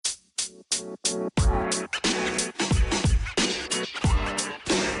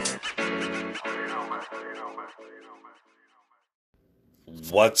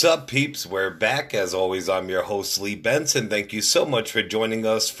What's up, peeps? We're back. As always, I'm your host, Lee Benson. Thank you so much for joining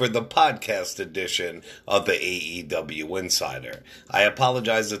us for the podcast edition of the AEW Insider. I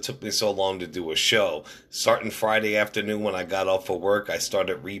apologize it took me so long to do a show. Starting Friday afternoon when I got off of work, I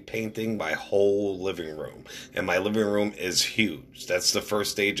started repainting my whole living room. And my living room is huge. That's the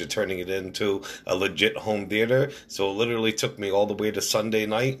first stage of turning it into a legit home theater. So it literally took me all the way to Sunday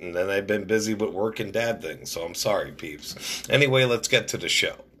night, and then I've been busy with work and dad things. So I'm sorry, peeps. Anyway, let's get to the show.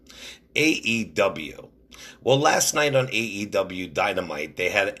 AEW. Well, last night on AEW Dynamite, they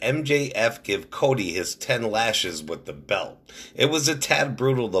had MJF give Cody his 10 lashes with the belt. It was a tad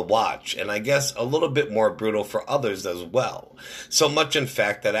brutal to watch, and I guess a little bit more brutal for others as well. So much, in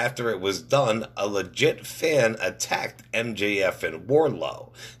fact, that after it was done, a legit fan attacked MJF and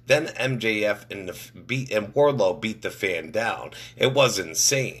Wardlow. Then MJF and Wardlow beat the fan down. It was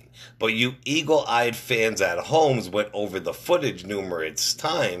insane. But you eagle-eyed fans at home went over the footage numerous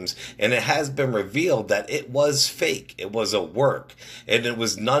times, and it has been revealed that it was fake. It was a work, and it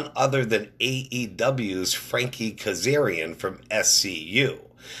was none other than AEW's Frankie Kazarian from SCU.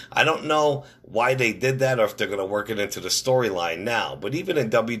 I don't know why they did that or if they're going to work it into the storyline now, but even in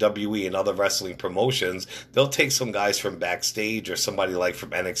WWE and other wrestling promotions, they'll take some guys from backstage or somebody like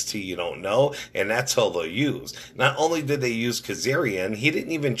from NXT you don't know, and that's all they'll use. Not only did they use Kazarian, he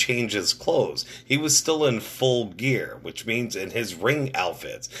didn't even change his clothes. He was still in full gear, which means in his ring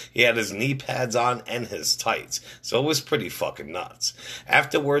outfits. He had his knee pads on and his tights, so it was pretty fucking nuts.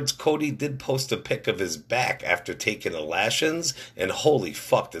 Afterwards, Cody did post a pic of his back after taking the lashings, and holy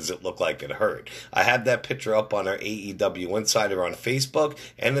fuck does it look like it hurt. I have that picture up on our AEW Insider on Facebook,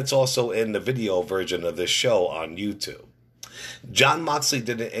 and it's also in the video version of this show on YouTube. Jon Moxley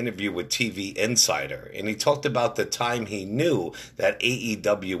did an interview with TV Insider, and he talked about the time he knew that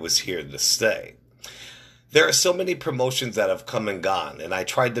AEW was here to stay. There are so many promotions that have come and gone, and I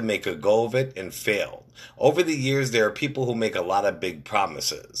tried to make a go of it and failed. Over the years, there are people who make a lot of big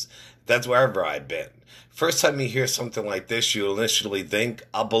promises. That's wherever I've been. First time you hear something like this, you initially think,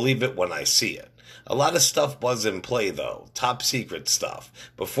 I'll believe it when I see it. A lot of stuff was in play, though, top secret stuff,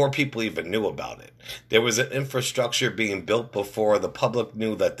 before people even knew about it. There was an infrastructure being built before the public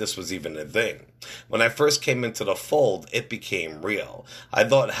knew that this was even a thing. When I first came into the fold, it became real. I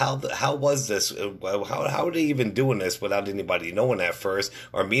thought, how was this? How are they even doing this without anybody knowing at first,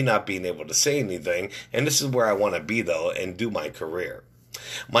 or me not being able to say anything? And this is where I want to be, though, and do my career.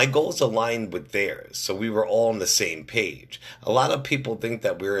 My goals aligned with theirs, so we were all on the same page. A lot of people think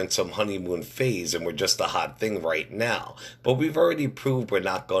that we're in some honeymoon phase and we're just a hot thing right now, but we've already proved we're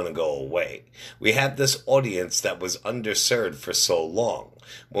not going to go away. We have this audience that was underserved for so long.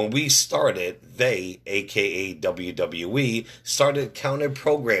 When we started, they, aka WWE, started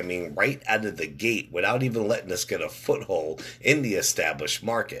counter-programming right out of the gate without even letting us get a foothold in the established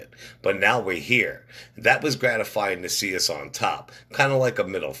market. But now we're here. That was gratifying to see us on top, kind of like a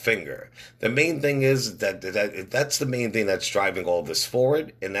middle finger. The main thing is that's the main thing that's driving all this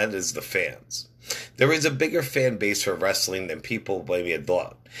forward, and that is the fans. There is a bigger fan base for wrestling than people maybe had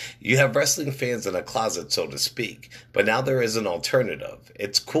thought. You have wrestling fans in a closet, so to speak, but now there is an alternative.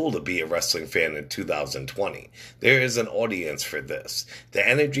 It's cool to be a wrestling fan in 2020. There is an audience for this. The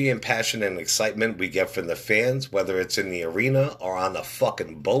energy and passion and excitement we get from the fans, whether it's in the arena or on a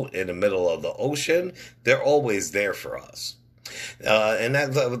fucking boat in the middle of the ocean, they're always there for us. And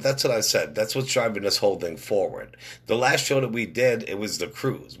that's what I said. That's what's driving this whole thing forward. The last show that we did, it was the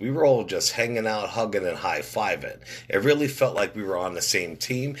cruise. We were all just hanging out, hugging, and high-fiving. It really felt like we were on the same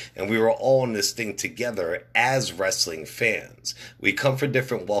team, and we were all in this thing together as wrestling fans. We come from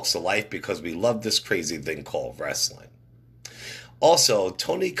different walks of life because we love this crazy thing called wrestling. Also,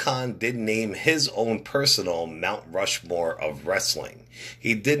 Tony Khan did name his own personal Mount Rushmore of wrestling.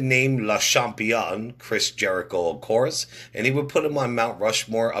 He did name Le Champion, Chris Jericho, of course, and he would put him on Mount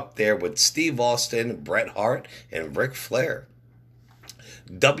Rushmore up there with Steve Austin, Bret Hart, and Ric Flair.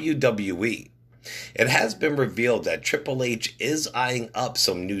 WWE. It has been revealed that Triple H is eyeing up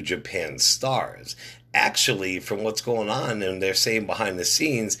some New Japan stars. Actually, from what's going on, and they're saying behind the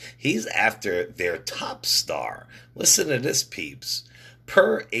scenes, he's after their top star. Listen to this, peeps.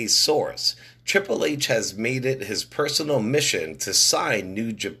 Per a source, Triple H has made it his personal mission to sign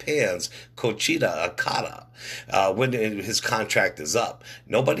New Japan's Kochita Okada when his contract is up.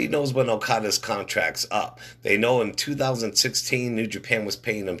 Nobody knows when Okada's contract's up. They know in 2016, New Japan was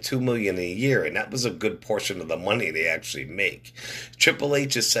paying him $2 million a year, and that was a good portion of the money they actually make. Triple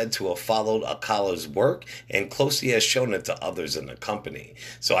H is said to have followed Okada's work and closely has shown it to others in the company.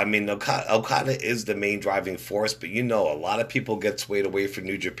 So, I mean, Okada is the main driving force, but you know, a lot of people get swayed away from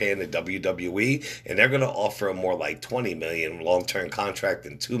New Japan to WWE, and they're going to offer him more like $20 million long-term contract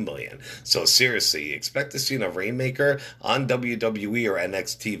than $2 million. So seriously, expect to see a Rainmaker on WWE or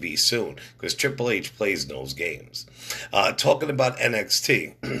NXT TV soon, because Triple H plays those games. Talking about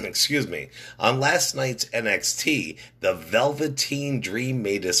NXT, excuse me, on last night's NXT, the Velveteen Dream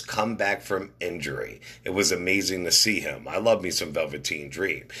made his comeback from injury. It was amazing to see him. I love me some Velveteen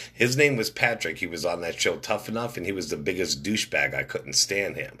Dream. His name was Patrick. He was on that show Tough Enough, and he was the biggest douchebag. I couldn't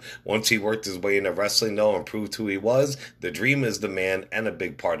stand him. Once he worked his way into wrestling, though, and proved who he was, the Dream is the man and a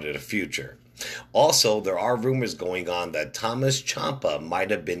big part of the future. Also, there are rumors going on that Thomas Ciampa might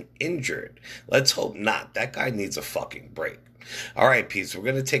have been injured. Let's hope not. That guy needs a fucking break. All right, peeps, we're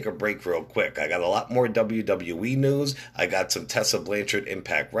going to take a break real quick. I got a lot more WWE news. I got some Tessa Blanchard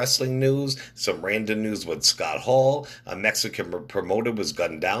Impact Wrestling news, some random news with Scott Hall. A Mexican promoter was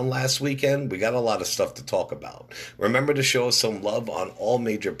gunned down last weekend. We got a lot of stuff to talk about. Remember to show us some love on all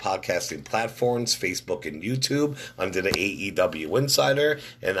major podcasting platforms, Facebook and YouTube, under the AEW Insider,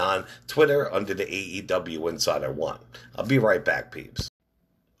 and on Twitter under the AEW Insider 1. I'll be right back, peeps.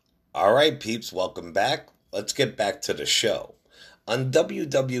 All right, peeps, welcome back. Let's get back to the show. On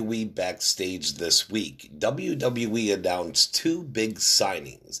WWE Backstage this week, WWE announced two big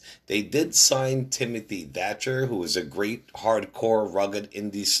signings. They did sign Timothy Thatcher, who is a great hardcore rugged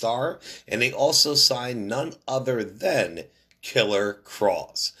indie star, and they also signed none other than Killer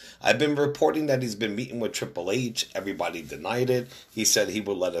Kross. I've been reporting that he's been meeting with Triple H. Everybody denied it. He said he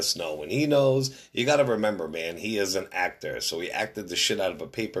would let us know when he knows. You gotta remember, man, he is an actor, so he acted the shit out of a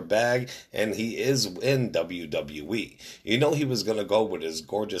paper bag, and he is in WWE. You know he was gonna go with his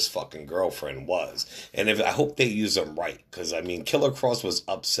gorgeous fucking girlfriend was. And I hope they use him right, because, I mean, Killer Kross was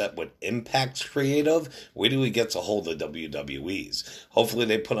upset with Impact's creative. Where do he get a hold of WWE's? Hopefully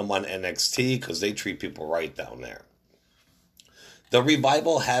they put him on NXT, because they treat people right down there. The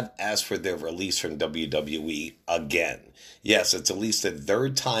Revival have asked for their release from WWE again. Yes, it's at least the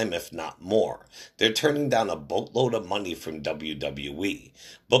third time, if not more. They're turning down a boatload of money from WWE.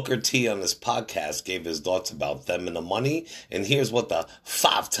 Booker T on his podcast gave his thoughts about them and the money, and here's what the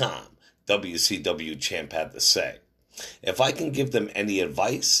five-time WCW champ had to say. If I can give them any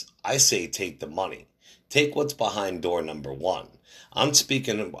advice, I say take the money. Take what's behind door number one. I'm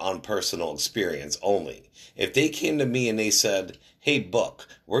speaking on personal experience only. If they came to me and they said, hey, Book,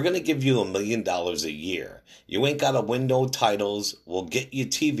 we're going to give you $1 million a year. You ain't got to win no titles. We'll get you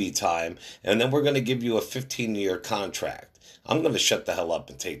TV time. And then we're going to give you a 15-year contract. I'm going to shut the hell up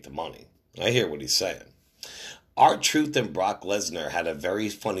and take the money. I hear what he's saying. R-Truth and Brock Lesnar had a very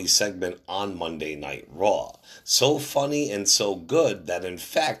funny segment on Monday Night Raw. So funny and so good that, in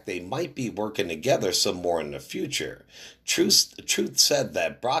fact, they might be working together some more in the future. Truth said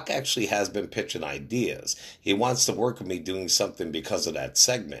that Brock actually has been pitching ideas. He wants to work with me doing something because of that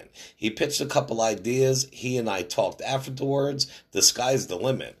segment. He pitched a couple ideas. He and I talked afterwards. The sky's the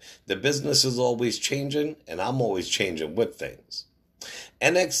limit. The business is always changing, and I'm always changing with things.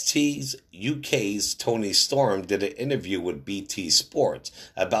 NXT's UK's Toni Storm did an interview with BT Sports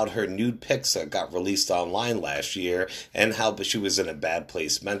about her nude pics that got released online last year and how she was in a bad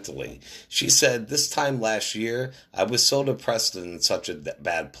place mentally. She said, this time last year, I was so depressed and in such a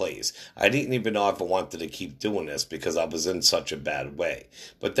bad place. I didn't even know if I wanted to keep doing this because I was in such a bad way.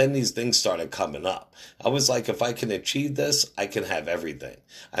 But then these things started coming up. I was like, if I can achieve this, I can have everything.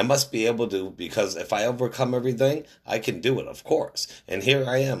 I must be able to, because if I overcome everything, I can do it, of course. And here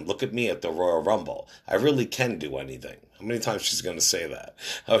I am. Look at me at the Royal Rumble. I really can do anything. How many times she's going to say that?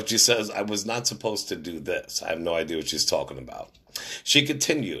 She says, I was not supposed to do this. I have no idea what she's talking about. She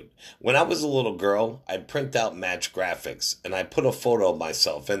continued, when I was a little girl, I'd print out match graphics and I'd put a photo of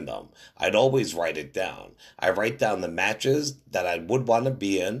myself in them. I'd always write it down. I write down the matches that I would want to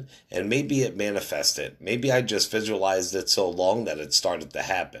be in, and maybe it manifested. Maybe I just visualized it so long that it started to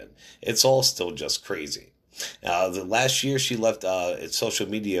happen. It's all still just crazy. The last year she left social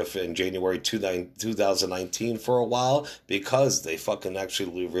media in January 2019 for a while because they fucking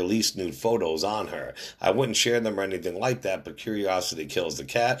actually released nude photos on her. I wouldn't share them or anything like that, but curiosity kills the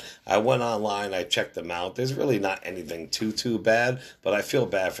cat. I went online, I checked them out. There's really not anything too bad, but I feel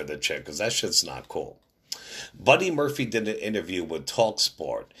bad for the chick because that shit's not cool. Buddy Murphy did an interview with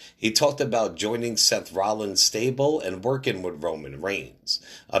TalkSport. He talked about joining Seth Rollins' stable and working with Roman Reigns.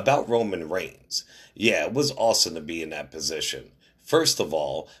 About Roman Reigns. Yeah, it was awesome to be in that position. First of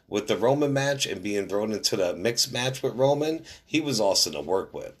all, with the Roman match and being thrown into the mixed match with Roman, he was awesome to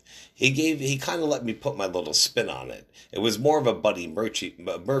work with. He kind of let me put my little spin on it. It was more of a Buddy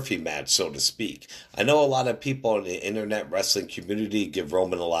Murphy match, so to speak. I know a lot of people in the internet wrestling community give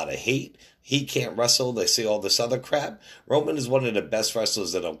Roman a lot of hate. He can't wrestle. They say all this other crap. Roman is one of the best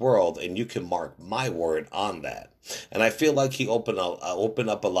wrestlers in the world, and you can mark my word on that. And I feel like he opened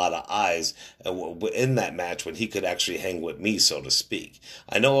up a lot of eyes in that match when he could actually hang with me, so to speak.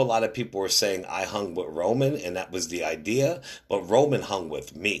 I know a lot of people were saying I hung with Roman, and that was the idea, but Roman hung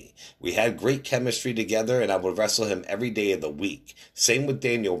with me. We had great chemistry together, and I would wrestle him every day of the week. Same with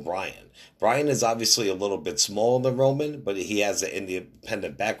Daniel Bryan. Bryan is obviously a little bit smaller than Roman, but he has an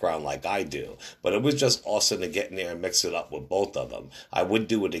independent background like I do. But it was just awesome to get in there and mix it up with both of them. I would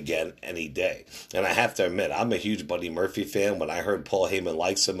do it again any day. And I have to admit, I'm a huge Buddy Murphy fan. When I heard Paul Heyman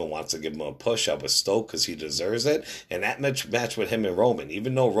likes him and wants to give him a push, I was stoked because he deserves it. And that match with him and Roman,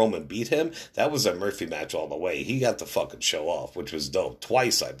 even though Roman beat him, that was a Murphy match all the way. He got to fucking show off, which was dope.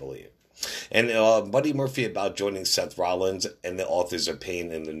 Twice, I believe. And Buddy Murphy about joining Seth Rollins and the Authors of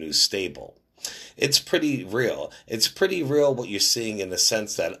Pain in the new stable. It's pretty real. It's pretty real what you're seeing in the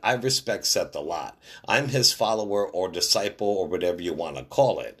sense that I respect Seth a lot. I'm his follower or disciple or whatever you want to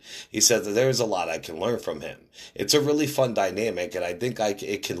call it. He said that there's a lot I can learn from him. It's a really fun dynamic, and I think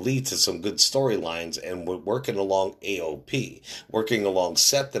it can lead to some good storylines. And with working along AOP, working along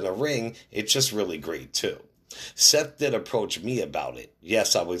Seth in a ring, it's just really great too. Seth did approach me about it.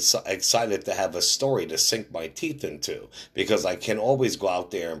 Yes, I was excited to have a story to sink my teeth into because I can always go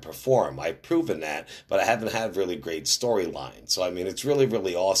out there and perform. I've proven that, but I haven't had really great storylines. So, I mean, it's really,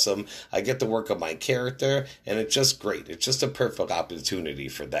 really awesome. I get to work on my character, and it's just great. It's just a perfect opportunity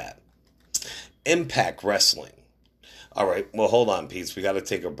for that. Impact Wrestling. All right, well, hold on, Pete. We got to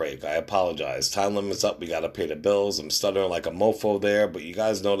take a break. I apologize. Time limit's up. We got to pay the bills. I'm stuttering like a mofo there, but you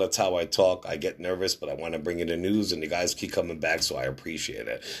guys know that's how I talk. I get nervous, but I want to bring you the news, and you guys keep coming back, so I appreciate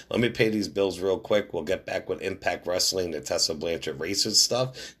it. Let me pay these bills real quick. We'll get back with Impact Wrestling, the Tessa Blanchard racist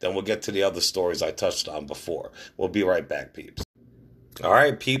stuff. Then we'll get to the other stories I touched on before. We'll be right back, peeps. All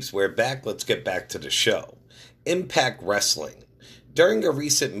right, peeps, we're back. Let's get back to the show. Impact Wrestling. During a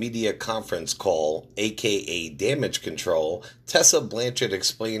recent media conference call, aka Damage Control, Tessa Blanchard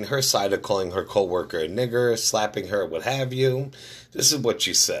explained her side of calling her coworker a nigger, slapping her, what have you. This is what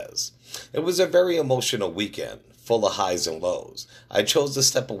she says. It was a very emotional weekend, full of highs and lows. I chose to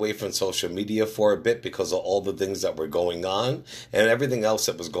step away from social media for a bit because of all the things that were going on and everything else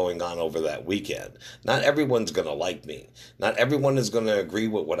that was going on over that weekend. Not everyone's going to like me. Not everyone is going to agree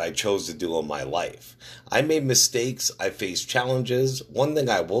with what I chose to do in my life. I made mistakes. I faced challenges. One thing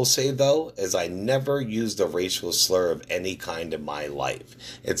I will say, though, is I never used a racial slur of any kind in my life.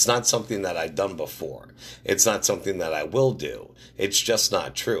 It's not something that I've done before. It's not something that I will do. It's just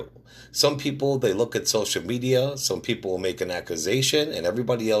not true. Some people, they look at social media, some people will make an accusation, and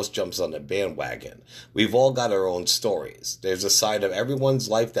everybody else jumps on the bandwagon. We've all got our own stories. There's a side of everyone's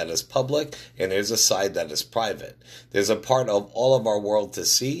life that is public, and there's a side that is private. There's a part of all of our world to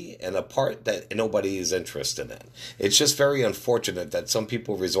see, and a part that nobody is interested in. It's just very unfortunate that some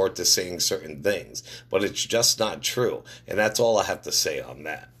people resort to saying certain things, but it's just not true, and that's all I have to say on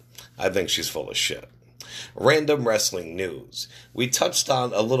that. I think she's full of shit. Random wrestling news. We touched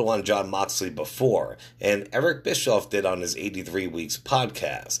on a little on Jon Moxley before, and Eric Bischoff did on his 83 Weeks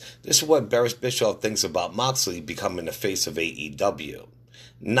podcast. This is what Bischoff thinks about Moxley becoming the face of AEW.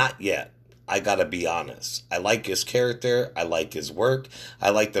 Not yet. I gotta be honest. I like his character. I like his work. I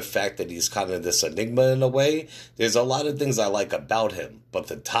like the fact that he's kind of this enigma in a way. There's a lot of things I like about him, but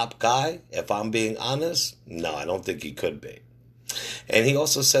the top guy, if I'm being honest, no, I don't think he could be. And he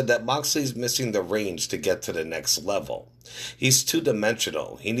also said that Moxley's missing the range to get to the next level. He's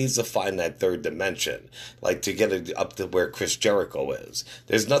two-dimensional. He needs to find that third dimension, like to get it up to where Chris Jericho is.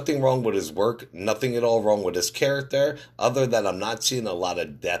 There's nothing wrong with his work, nothing at all wrong with his character, other than I'm not seeing a lot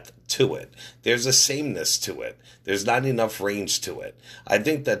of depth to it. There's a sameness to it. There's not enough range to it. I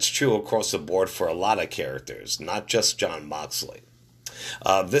think that's true across the board for a lot of characters, not just Jon Moxley.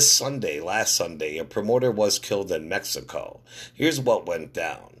 Last Sunday, a promoter was killed in Mexico. Here's what went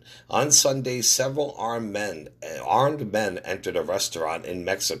down. On Sunday, several armed men entered a restaurant in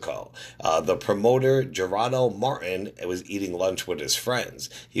Mexico. The promoter, Gerardo Martin, was eating lunch with his friends.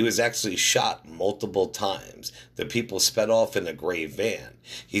 He was actually shot multiple times. The people sped off in a gray van.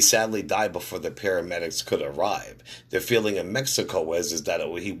 He sadly died before the paramedics could arrive. The feeling in Mexico is that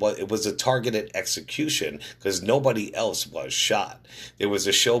it was a targeted execution because nobody else was shot. There was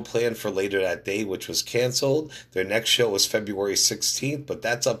a show planned for later that day, which was canceled. Their next show was February 16th, but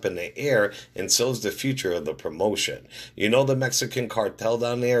that's up in the air, and so's the future of the promotion. You know, the Mexican cartel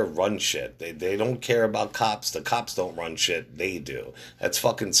down there run shit. They don't care about cops. The cops don't run shit. They do. That's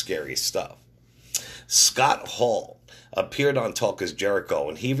fucking scary stuff. Scott Hall appeared on Talk is Jericho,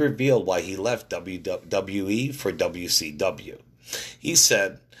 and he revealed why he left WWE for WCW. He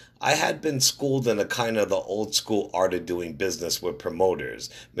said, I had been schooled in a kind of the old school art of doing business with promoters.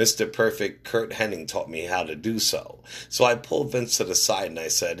 Mr. Perfect Kurt Hennig taught me how to do so. So I pulled Vince to the side and I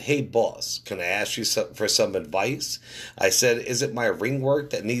said, hey boss, can I ask you for some advice? I said, is it my ring work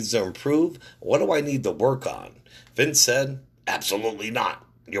that needs to improve? What do I need to work on? Vince said, absolutely not.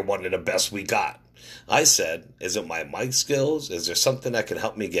 You're one of the best we got. I said, is it my mic skills? Is there something that can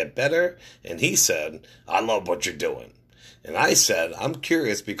help me get better? And he said, I love what you're doing. And I said, I'm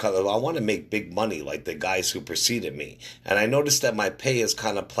curious because I want to make big money like the guys who preceded me. And I noticed that my pay is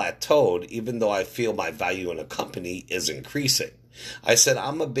kind of plateaued, even though I feel my value in a company is increasing. I said,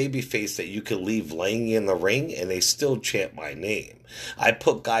 I'm a babyface that you could leave laying in the ring and they still chant my name. I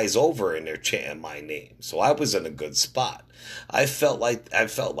put guys over and they're chanting my name. So I was in a good spot. I felt like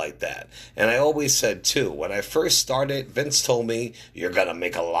that. And I always said, too, when I first started, Vince told me, you're going to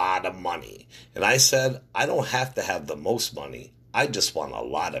make a lot of money. And I said, I don't have to have the most money. I just want a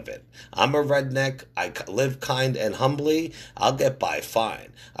lot of it. I'm a redneck. I live kind and humbly. I'll get by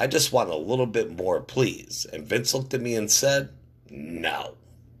fine. I just want a little bit more, please. And Vince looked at me and said, no.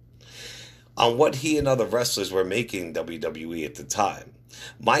 On what he and other wrestlers were making WWE at the time.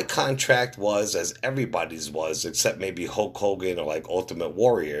 My contract was, as everybody's was, except maybe Hulk Hogan or like Ultimate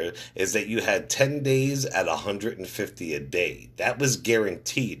Warrior, is that you had 10 days at $150 a day. That was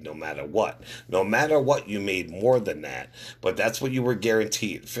guaranteed no matter what. No matter what, you made more than that. But that's what you were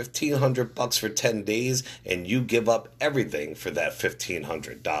guaranteed. $1,500 for 10 days, and you give up everything for that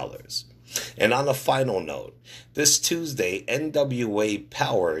 $1,500. And on a final note, this Tuesday, NWA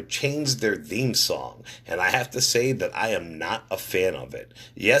Power changed their theme song, and I have to say that I am not a fan of it.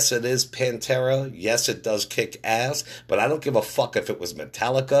 Yes, it is Pantera. Yes, it does kick ass, but I don't give a fuck if it was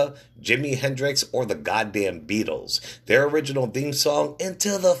Metallica, Jimi Hendrix, or the goddamn Beatles. Their original theme song,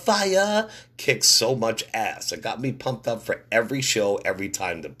 Into the Fire, kicks so much ass. It got me pumped up for every show, every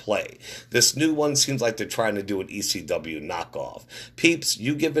time to play. This new one seems like they're trying to do an ECW knockoff. Peeps,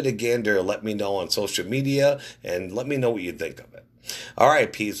 you give it a gander, let me know on social media, and let me know what you think of it. All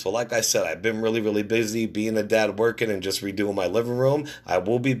right, peeps. Well, like I said, I've been really, really busy being a dad, working and just redoing my living room. I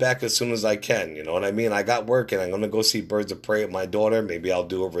will be back as soon as I can. You know what I mean? I got work and I'm going to go see Birds of Prey with my daughter. Maybe I'll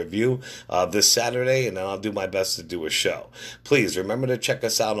do a review this Saturday, and then I'll do my best to do a show. Please remember to check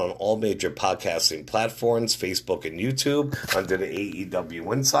us out on all major podcasting platforms, Facebook and YouTube under the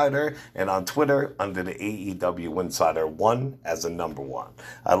AEW Insider, and on Twitter under the AEW Insider 1 as a number 1.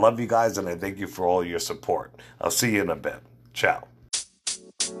 I love you guys and I thank you for all your support. I'll see you in a bit. Ciao.